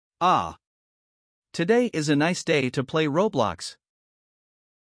Ah. Today is a nice day to play Roblox.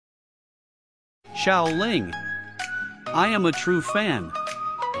 Xiao Ling. I am a true fan.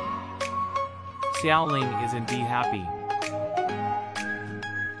 Xiaoling is indeed happy.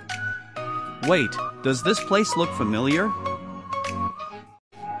 Wait, does this place look familiar?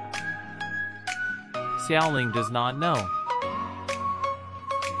 Xiaoling does not know.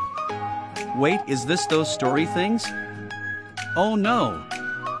 Wait, is this those story things? Oh no.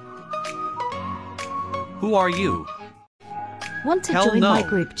 Who are you? Want to Hell join no. my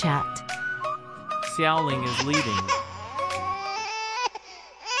group chat? Xiaoling is leaving.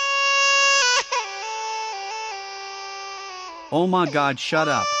 Oh my god, shut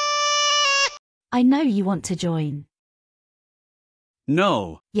up. I know you want to join.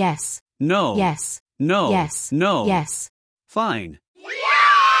 No. Yes. No. Yes. No. Yes. No. Yes. Fine.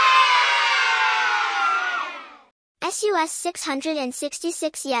 SUS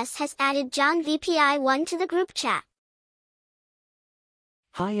 666 Yes has added John VPI1 to the group chat.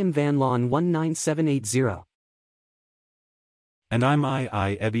 Hi, I'm Vanlon 19780. And I'm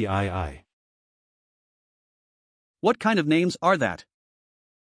I Ebby I. What kind of names are that?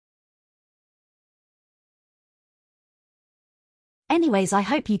 Anyways, I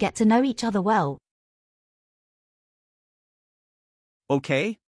hope you get to know each other well.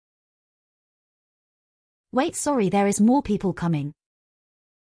 Okay? Wait, sorry, there is more people coming.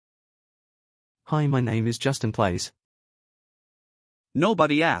 Hi, my name is Justin Plays.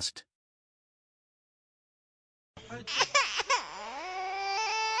 Nobody asked.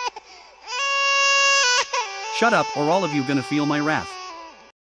 Shut up or all of you gonna feel my wrath.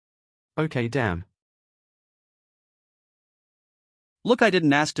 Okay, damn. Look, I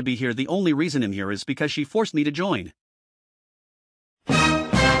didn't ask to be here. The only reason I'm here is because she forced me to join.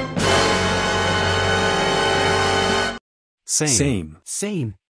 Same.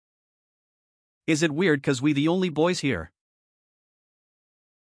 Is it weird cause we the only boys here?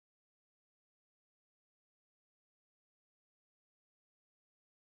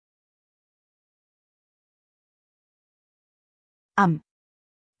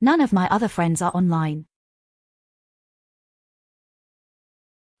 None of my other friends are online.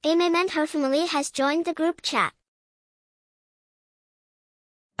 A member her family has joined the group chat.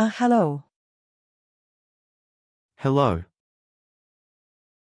 Hello. Hello.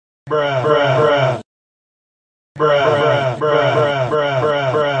 Bruh.